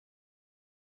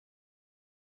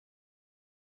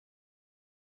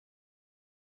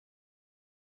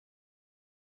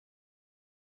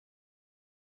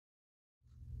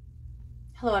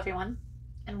Hello everyone,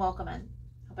 and welcome in.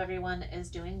 Hope everyone is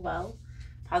doing well.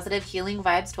 Positive healing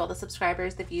vibes to all the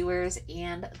subscribers, the viewers,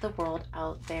 and the world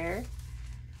out there.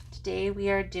 Today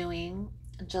we are doing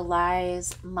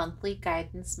July's monthly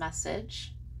guidance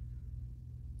message.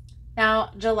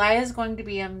 Now, July is going to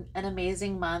be an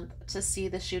amazing month to see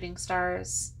the shooting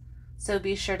stars, so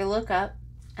be sure to look up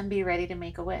and be ready to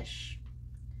make a wish.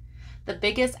 The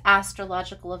biggest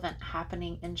astrological event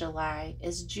happening in July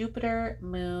is Jupiter,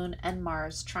 Moon, and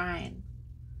Mars trine.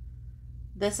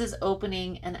 This is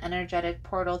opening an energetic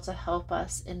portal to help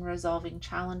us in resolving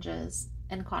challenges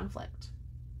and conflict.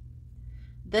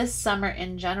 This summer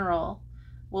in general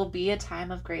will be a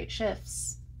time of great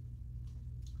shifts.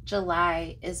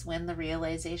 July is when the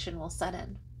realization will set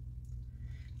in.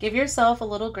 Give yourself a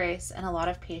little grace and a lot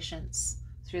of patience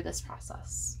through this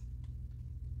process.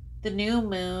 The new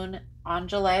moon on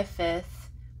July 5th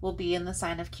will be in the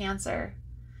sign of Cancer.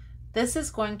 This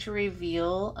is going to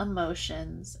reveal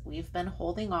emotions we've been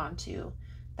holding on to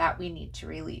that we need to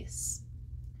release.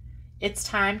 It's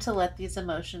time to let these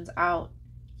emotions out,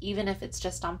 even if it's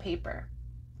just on paper.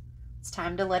 It's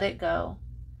time to let it go.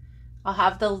 I'll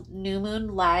have the new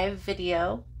moon live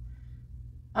video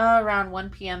around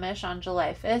 1 p.m.-ish on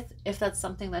July 5th. If that's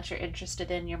something that you're interested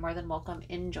in, you're more than welcome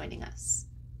in joining us.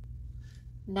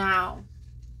 Now,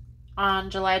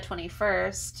 on July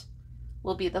 21st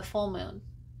will be the full moon.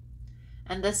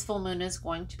 And this full moon is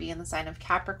going to be in the sign of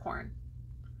Capricorn.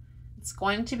 It's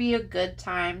going to be a good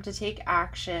time to take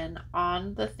action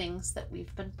on the things that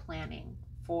we've been planning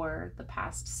for the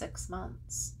past 6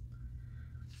 months.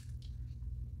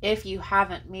 If you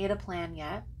haven't made a plan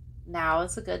yet, now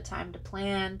is a good time to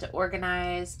plan, to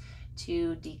organize,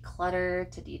 to declutter,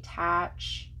 to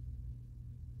detach.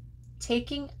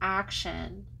 Taking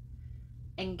action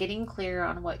and getting clear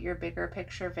on what your bigger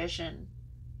picture vision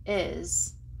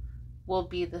is will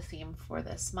be the theme for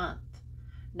this month.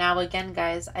 Now again,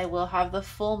 guys, I will have the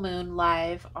full moon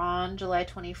live on July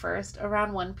 21st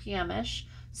around 1 p.m.-ish.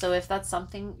 So if that's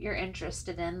something you're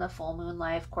interested in, the full moon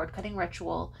live cord cutting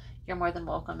ritual, you're more than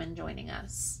welcome in joining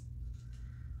us.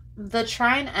 The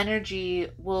trine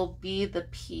energy will be the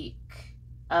peak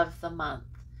of the month,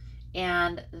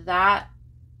 and that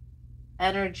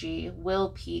energy will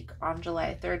peak on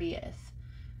July 30th,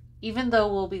 even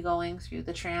though we'll be going through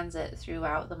the transit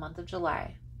throughout the month of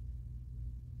July.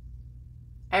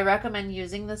 I recommend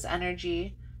using this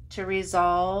energy to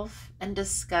resolve and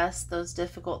discuss those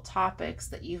difficult topics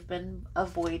that you've been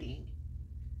avoiding.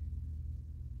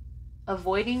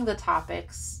 Avoiding the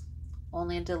topics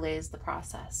only delays the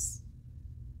process.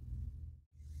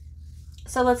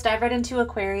 So let's dive right into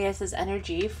Aquarius's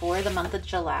energy for the month of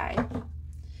July.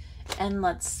 And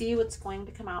let's see what's going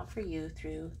to come out for you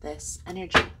through this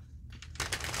energy.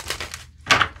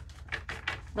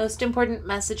 Most important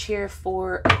message here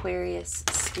for Aquarius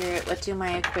Spirit. What do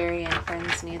my Aquarian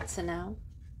friends need to know?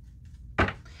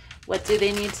 What do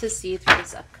they need to see through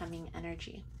this upcoming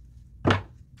energy?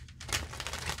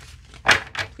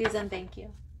 Please and thank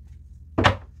you.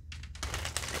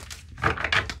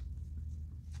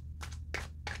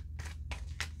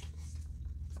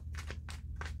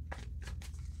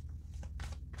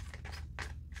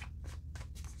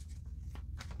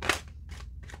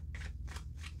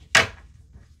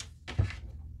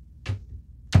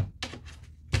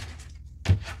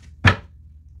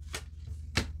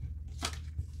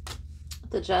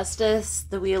 The Justice,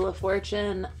 the Wheel of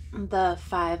Fortune, the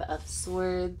Five of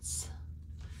Swords,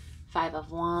 Five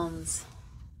of Wands,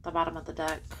 the bottom of the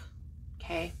deck.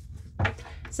 Okay.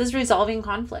 This is resolving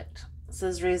conflict. This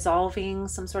is resolving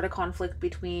some sort of conflict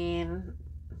between,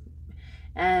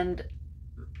 and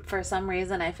for some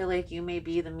reason, I feel like you may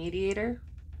be the mediator.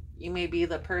 You may be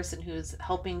the person who's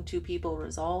helping two people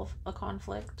resolve a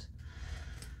conflict.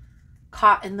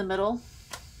 Caught in the middle.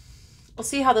 We'll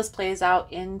see how this plays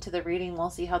out into the reading. We'll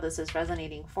see how this is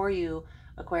resonating for you,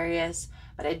 Aquarius.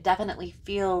 But I definitely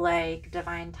feel like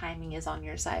divine timing is on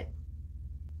your side.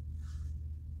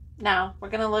 Now, we're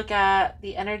going to look at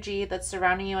the energy that's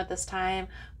surrounding you at this time.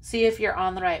 See if you're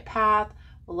on the right path.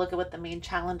 We'll look at what the main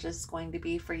challenge is going to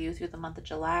be for you through the month of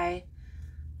July.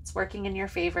 It's working in your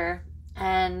favor.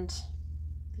 And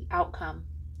the outcome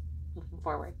moving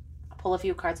forward. I'll pull a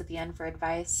few cards at the end for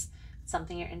advice.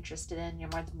 Something you're interested in, you're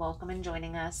more than welcome in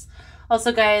joining us.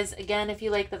 Also, guys, again, if you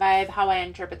like the vibe, how I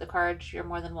interpret the cards, you're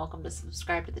more than welcome to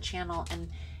subscribe to the channel. And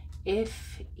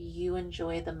if you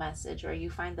enjoy the message or you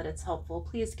find that it's helpful,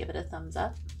 please give it a thumbs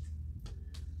up.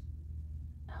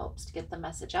 It helps to get the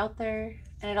message out there,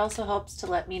 and it also helps to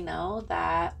let me know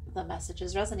that the message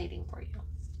is resonating for you.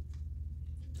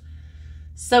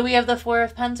 So we have the Four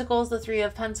of Pentacles, the Three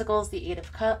of Pentacles, the Eight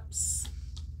of Cups.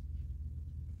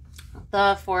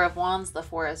 the Four of Wands, the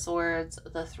Four of Swords,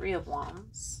 the Three of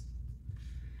Wands.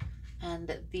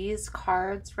 And these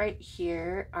cards right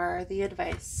here are the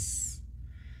advice.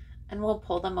 And we'll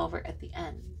pull them over at the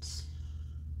end.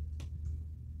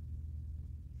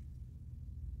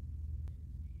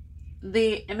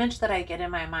 The image that I get in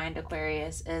my mind,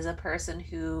 Aquarius, is a person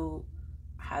who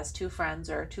has two friends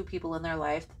or two people in their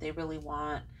life that they really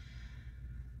want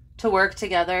to work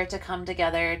together, to come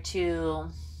together, to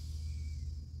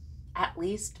at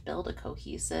least build a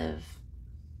cohesive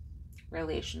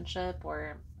relationship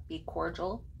or be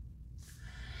cordial.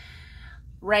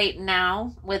 Right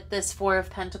now, with this Four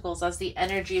of Pentacles as the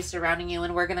energy surrounding you,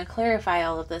 and we're going to clarify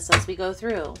all of this as we go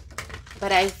through,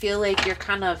 but I feel like you're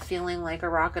kind of feeling like a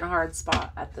rock and a hard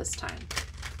spot at this time,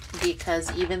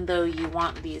 because even though you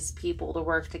want these people to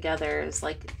work together, it's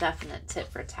like definite tit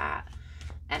for tat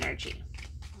energy.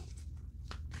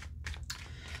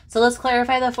 So let's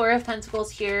clarify the Four of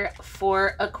Pentacles here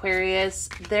for Aquarius.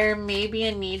 There may be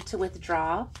a need to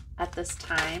withdraw at this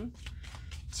time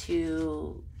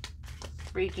to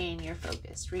regain your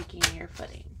focus, regain your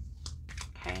footing,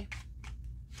 okay?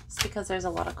 It's because there's a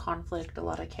lot of conflict, a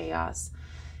lot of chaos.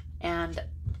 And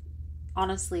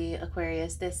honestly,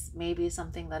 Aquarius, this may be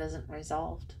something that isn't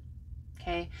resolved,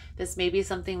 okay? This may be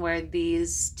something where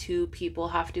these two people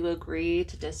have to agree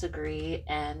to disagree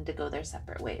and to go their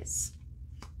separate ways.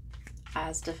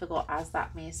 As difficult as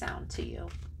that may sound to you,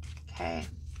 okay?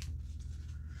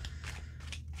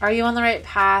 Are you on the right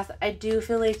path? I do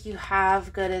feel like you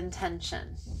have good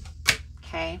intention,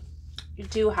 okay? You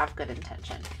do have good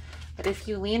intention. But if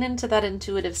you lean into that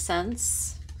intuitive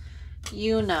sense,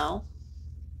 you know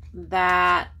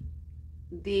that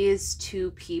these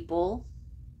two people,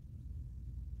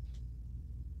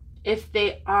 if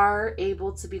they are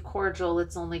able to be cordial,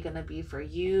 it's only going to be for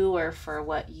you or for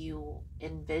what you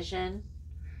envision,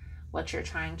 what you're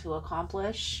trying to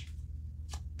accomplish.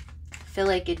 I feel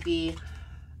like it'd be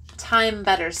time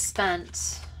better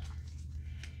spent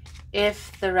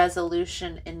if the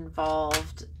resolution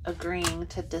involved agreeing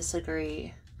to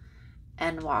disagree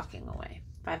and walking away.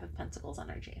 Five of Pentacles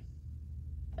energy.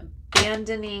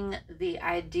 Abandoning the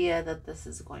idea that this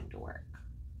is going to work.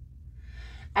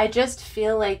 I just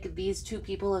feel like these two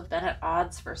people have been at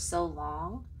odds for so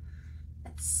long.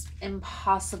 It's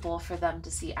impossible for them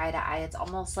to see eye to eye. It's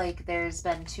almost like there's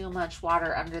been too much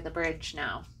water under the bridge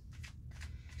now.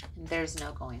 And there's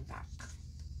no going back.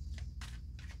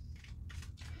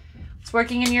 What's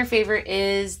working in your favor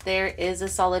is there is a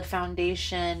solid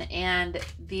foundation, and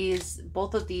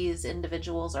both of these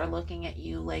individuals are looking at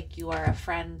you like you are a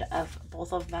friend of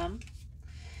both of them.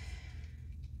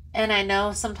 And I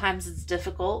know sometimes it's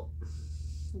difficult.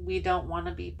 We don't want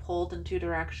to be pulled in two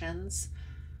directions,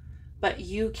 but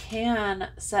you can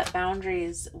set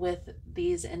boundaries with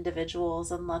these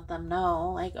individuals and let them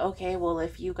know, like, okay, well,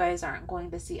 if you guys aren't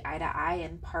going to see eye to eye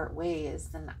and part ways,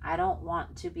 then I don't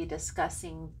want to be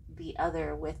discussing the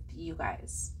other with you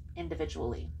guys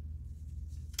individually.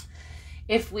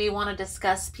 If we want to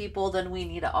discuss people, then we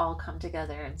need to all come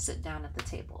together and sit down at the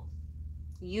table.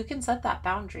 You can set that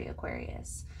boundary,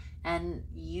 Aquarius, and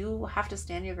you have to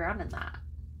stand your ground in that.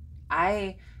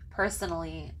 I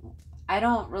personally, I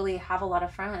don't really have a lot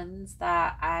of friends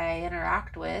that I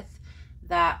interact with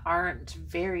that aren't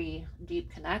very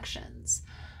deep connections.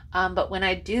 But when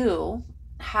I do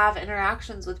have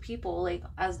interactions with people, like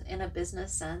as in a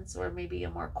business sense or maybe a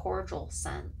more cordial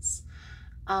sense,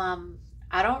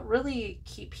 I don't really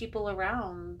keep people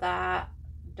around that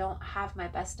don't have my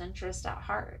best interest at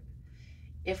heart.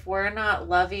 If we're not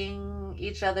loving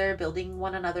each other, building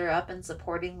one another up and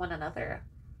supporting one another,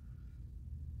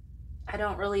 I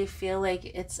don't really feel like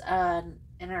it's an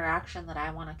interaction that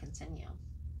I want to continue.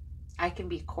 I can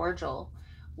be cordial.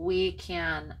 We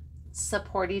can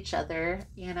support each other,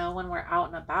 you know, when we're out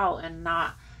and about and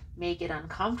not make it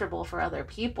uncomfortable for other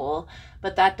people.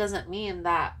 But that doesn't mean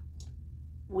that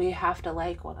we have to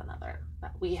like one another,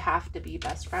 that we have to be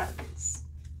best friends.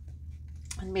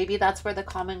 And maybe that's where the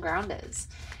common ground is.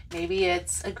 Maybe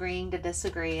it's agreeing to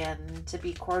disagree and to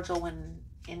be cordial when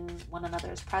in one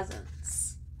another's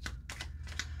presence.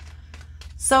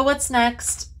 So what's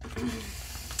next?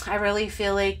 I really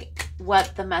feel like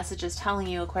what the message is telling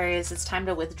you, Aquarius, it's time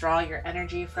to withdraw your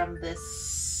energy from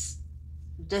this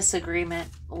disagreement.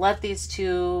 Let these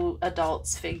two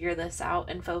adults figure this out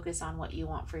and focus on what you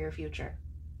want for your future.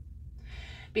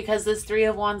 Because this Three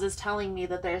of Wands is telling me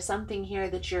that there's something here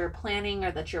that you're planning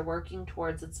or that you're working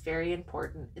towards. It's very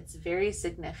important. It's very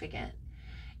significant.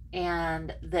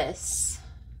 And this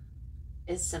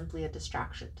is simply a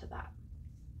distraction to that.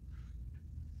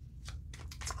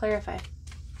 Let's clarify.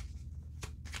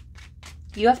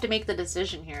 You have to make the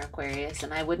decision here, Aquarius,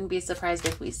 and I wouldn't be surprised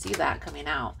if we see that coming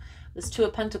out. This Two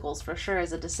of Pentacles for sure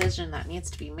is a decision that needs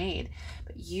to be made,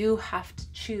 but you have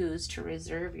to choose to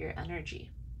reserve your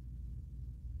energy.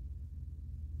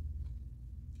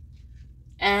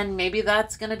 And maybe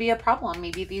that's going to be a problem.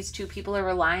 Maybe these two people are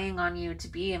relying on you to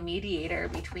be a mediator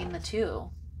between the two.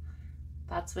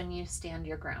 That's when you stand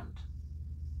your ground.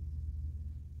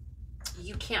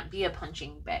 You can't be a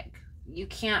punching bag. You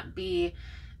can't be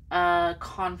a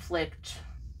conflict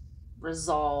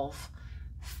resolve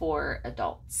for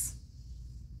adults.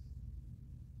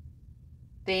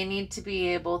 They need to be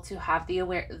able to have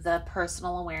the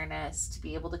personal awareness to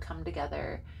be able to come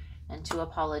together and to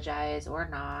apologize or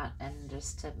not, and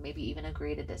just to maybe even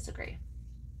agree to disagree.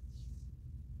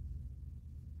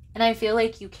 And I feel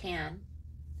like you can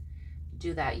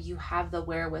do that. You have the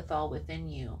wherewithal within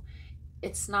you.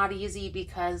 It's not easy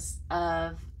because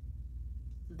of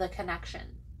the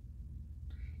connection.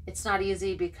 It's not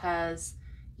easy because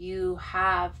you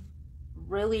have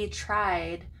really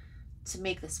tried to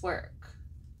make this work.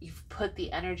 You've put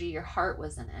the energy, your heart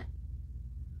was in it,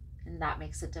 and that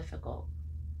makes it difficult.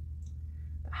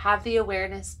 But have the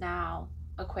awareness now,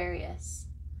 Aquarius,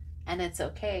 and it's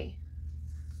okay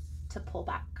to pull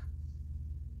back.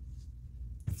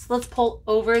 So let's pull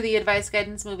over the advice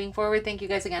guidance moving forward. Thank you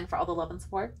guys again for all the love and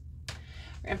support.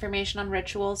 For information on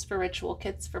rituals, for ritual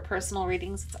kits, for personal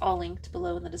readings, it's all linked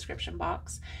below in the description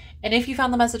box. And if you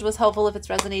found the message was helpful, if it's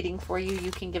resonating for you,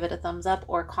 you can give it a thumbs up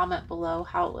or comment below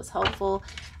how it was helpful,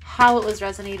 how it was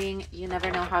resonating. You never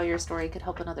know how your story could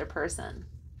help another person.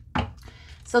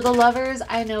 So the Lovers,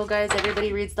 I know guys,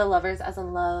 everybody reads the Lovers as a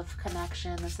love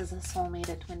connection. This is a soulmate,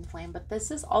 a twin flame, but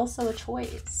this is also a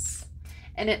choice.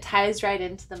 And it ties right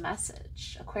into the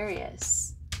message.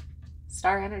 Aquarius,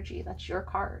 star energy, that's your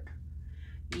card.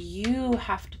 You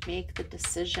have to make the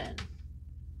decision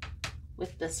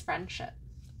with this friendship.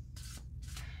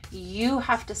 You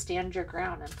have to stand your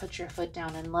ground and put your foot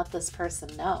down and let this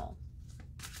person know,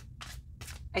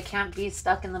 I can't be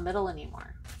stuck in the middle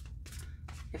anymore.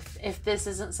 If this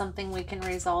isn't something we can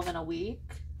resolve in a week,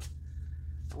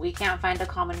 we can't find a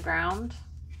common ground,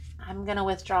 I'm going to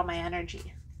withdraw my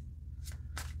energy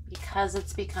because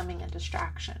it's becoming a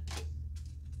distraction.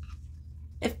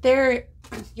 If they're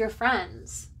your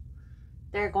friends,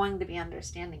 they're going to be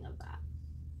understanding of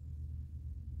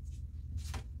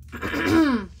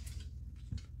that.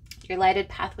 Your Lighted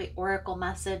Pathway Oracle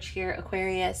message here,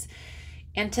 Aquarius.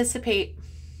 Anticipate.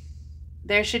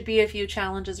 There should be a few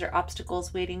challenges or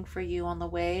obstacles waiting for you on the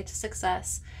way to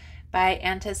success. By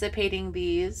anticipating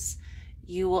these,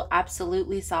 you will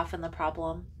absolutely soften the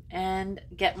problem and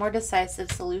get more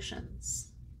decisive solutions.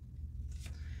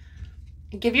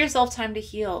 Give yourself time to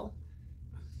heal.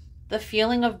 The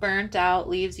feeling of burnt out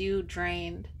leaves you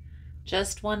drained.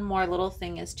 Just one more little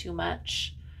thing is too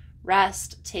much.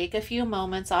 Rest, take a few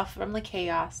moments off from the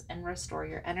chaos and restore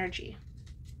your energy.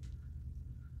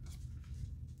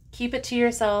 Keep it to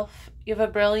yourself. You have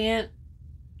a brilliant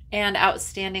and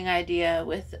outstanding idea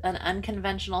with an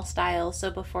unconventional style, so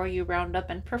before you round up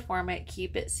and perform it,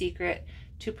 keep it secret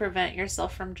to prevent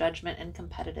yourself from judgment and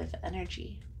competitive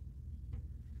energy.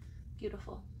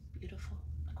 Beautiful, beautiful,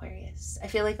 Aquarius. I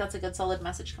feel like that's a good solid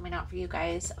message coming out for you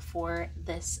guys for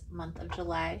this month of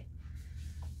July.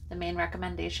 The main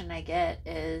recommendation I get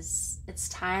is it's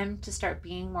time to start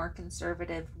being more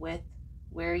conservative with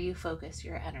where you focus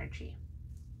your energy.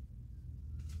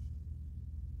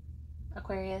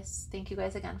 Aquarius, thank you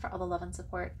guys again for all the love and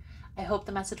support. I hope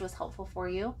the message was helpful for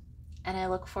you, and I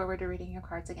look forward to reading your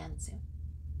cards again soon.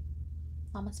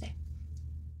 Namaste.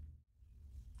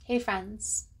 Hey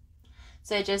friends.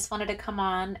 So I just wanted to come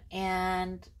on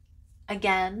and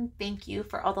again, thank you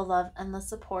for all the love and the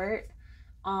support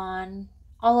on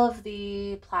all of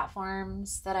the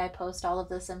platforms that I post all of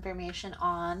this information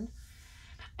on.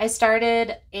 I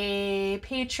started a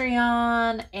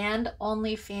Patreon and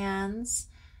OnlyFans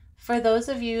for those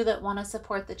of you that want to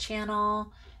support the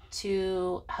channel,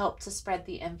 to help to spread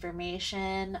the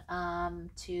information,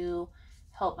 to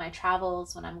help my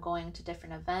travels when I'm going to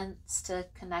different events, to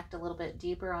connect a little bit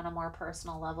deeper on a more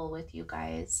personal level with you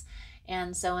guys.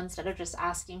 And so instead of just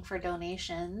asking for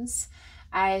donations,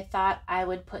 I thought I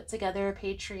would put together a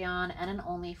Patreon and an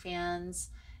OnlyFans.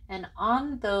 And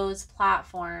on those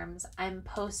platforms, I'm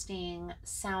posting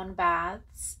sound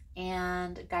baths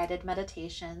and guided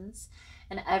meditations.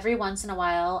 And every once in a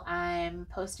while, I'm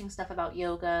posting stuff about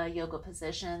yoga, yoga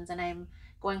positions, and I'm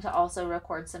going to also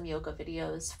record some yoga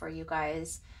videos for you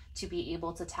guys to be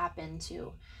able to tap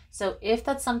into. So if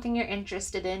that's something you're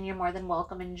interested in, you're more than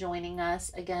welcome in joining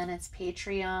us. Again, it's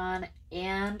Patreon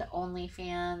and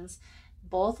OnlyFans.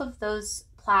 Both of those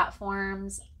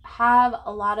platforms have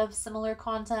a lot of similar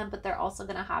content, but they're also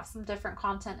going to have some different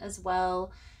content as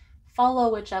well.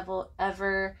 Follow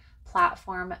whichever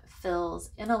platform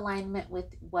feels in alignment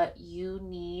with what you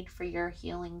need for your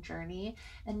healing journey.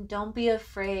 And don't be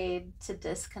afraid to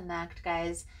disconnect,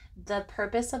 guys. The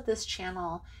purpose of this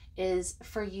channel is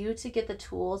for you to get the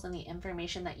tools and the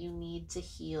information that you need to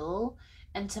heal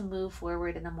and to move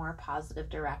forward in a more positive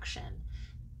direction.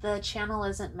 The channel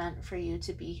isn't meant for you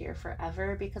to be here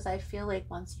forever, because I feel like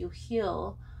once you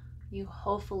heal, you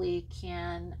hopefully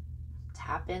can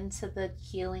tap into the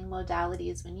healing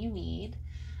modalities when you need,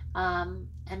 and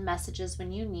messages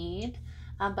when you need,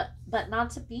 but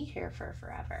not to be here for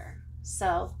forever.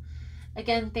 So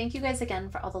again, thank you guys again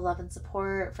for all the love and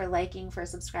support, for liking, for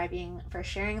subscribing, for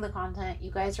sharing the content.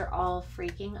 You guys are all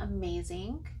freaking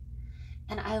amazing.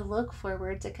 And I look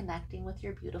forward to connecting with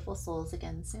your beautiful souls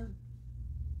again soon.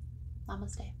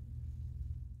 Namaste.